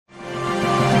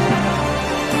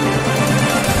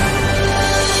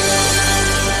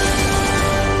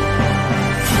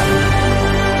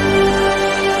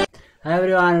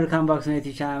everyone, welcome back to my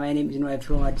channel. My name is Noah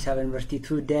from ABABA University.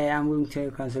 Today I'm going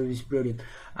to solve this problem.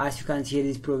 As you can see,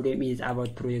 this problem is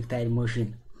about projectile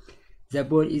motion. The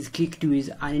ball is kicked with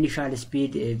an initial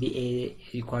speed VA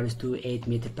equals to 8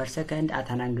 meters per second at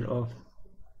an angle of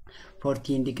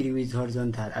 14 degrees with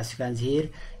horizontal. As you can see here,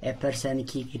 a person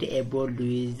kicked a ball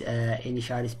with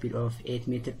initial speed of 8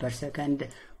 meters per second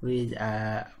with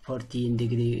 14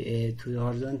 degrees to the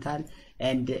horizontal,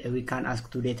 and we can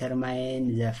ask to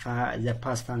determine the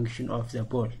path function of the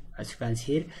ball. As you can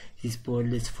see here, this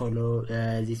ball is follow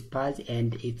this path,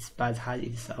 and its path has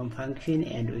its own function,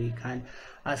 and we can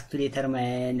ask to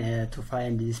determine to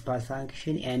find this path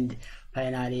function, and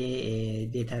finally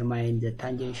determine the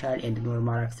tangential and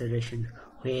normal acceleration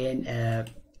when at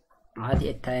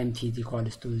a time t is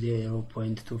equals to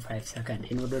 0.25 seconds.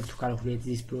 In order to calculate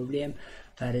this problem,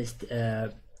 first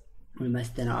we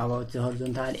must know about the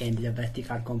horizontal and the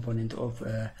vertical component of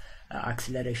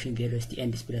acceleration, velocity,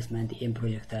 and displacement in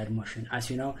projectile motion. As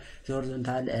you know, the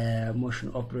horizontal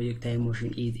motion of projectile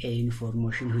motion is a uniform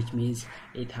motion, which means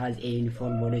it has a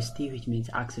uniform velocity, which means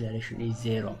acceleration is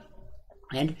 0.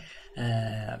 And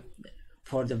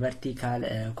for the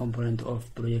vertical component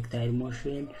of projectile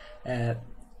motion,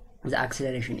 the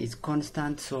acceleration is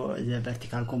constant, so the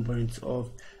vertical components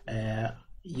of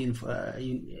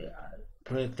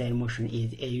projectile motion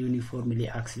is a uniformly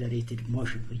accelerated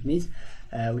motion, which means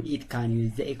it can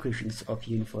use the equations of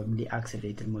uniformly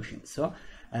accelerated motion. So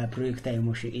projectile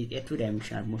motion is a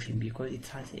two-dimensional motion because it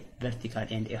has a vertical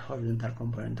and a horizontal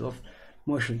component of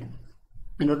motion.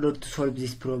 In order to solve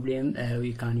this problem,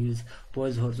 we can use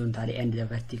both horizontal and the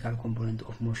vertical component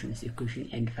of motion's equation,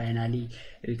 and finally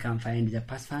we can find the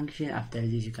path function. After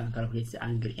this, you can calculate the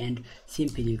angle, and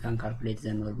simply you can calculate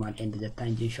the normal and the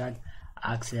tangential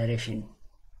acceleration.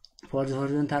 For the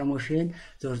horizontal motion,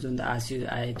 the horizontal, as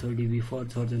I told you before,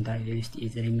 the horizontal velocity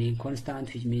is remain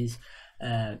constant, which means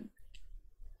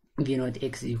v naught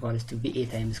x equals to VA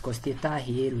times cos theta.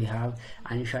 Here we have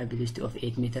an initial velocity of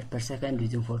 8 meters per second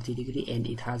within 40 degrees, and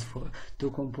it has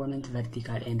two components,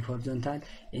 vertical and horizontal.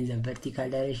 In the vertical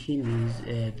direction we use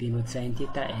v naught sin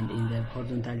theta, and in the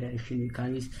horizontal direction we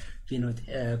can use v naught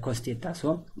cos theta.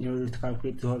 So in order to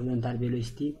calculate the horizontal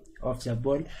velocity of the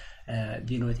ball,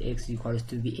 v naught x equals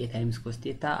to VA times cos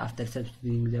theta. After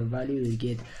substituting the value, we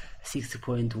get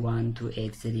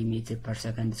 6.1283 meters per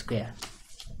second square.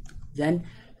 Then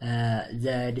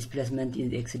the displacement in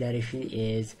the x direction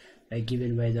is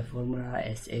given by the formula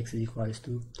Sx is equals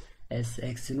to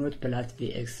Sx naught plus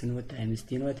Vx naught times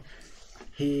T naught.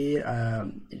 Here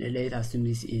let's assume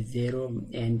this is 0,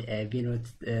 and V naught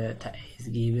is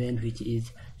given, which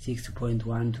is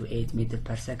 6.128 meters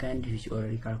per second, which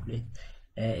already calculate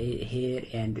here,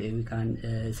 and we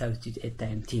can substitute at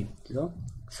time t.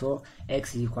 So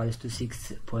x is equals to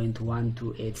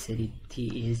 6.1283.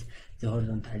 T is the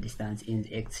horizontal distance in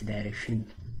the x direction.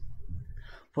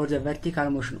 For the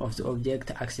vertical motion of the object,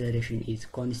 acceleration is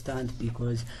constant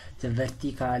because the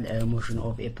vertical motion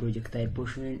of a projectile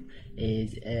motion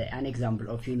is an example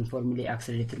of uniformly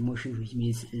accelerated motion, which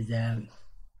means the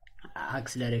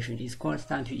acceleration is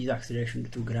constant, which is acceleration due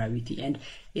to gravity, and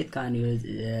it can use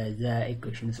the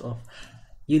equations of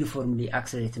uniformly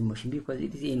accelerated motion because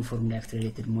it is a uniformly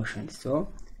accelerated motion. So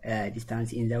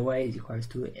distance in the y is equals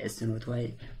to s naught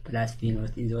y plus v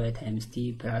naught in the y times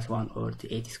t plus 1 over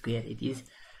 8 square. It is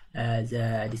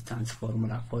the distance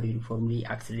formula for uniformly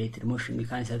accelerated motion. We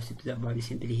can substitute the value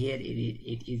simply here.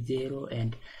 It is 0,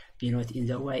 and v naught in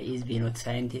the y is v naught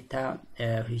sin theta,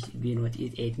 which v naught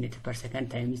is 8 meters per second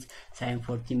times sin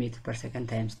 40 meters per second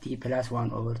times t plus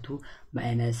 1 over 2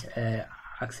 minus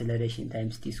acceleration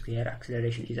times t square.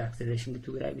 Acceleration is acceleration due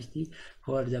to gravity.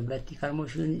 For the vertical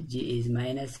motion, g is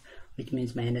minus, which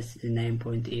means minus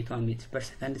 9.81 meters per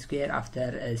second square.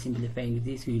 After simplifying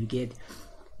this, we will get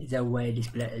the y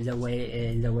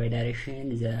in the y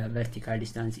direction. The vertical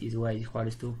distance is y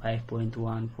equals to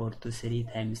 5.1423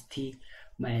 times t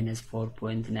minus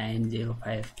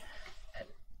 4.905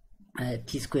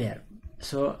 t square.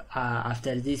 So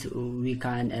after this, we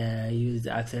can use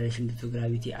the acceleration due to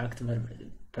gravity act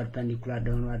perpendicular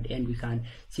downward, and we can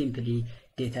simply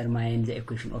determine the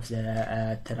equation of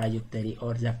the trajectory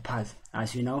or the path.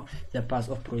 As you know, the path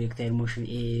of projectile motion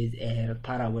is a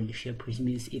parabola shape, which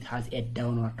means it has a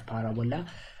downward parabola.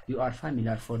 You are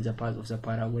familiar for the path of the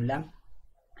parabola.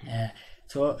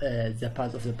 So the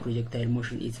path of the projectile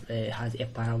motion is has a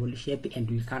parabola shape, and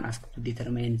we can ask to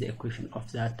determine the equation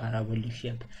of that parabola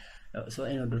shape. So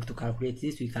in order to calculate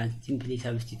this, we can simply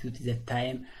substitute the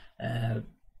time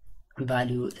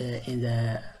value in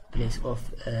the place of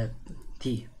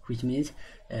t, which means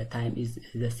time is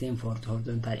the same for the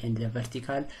horizontal and the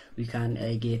vertical. We can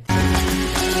get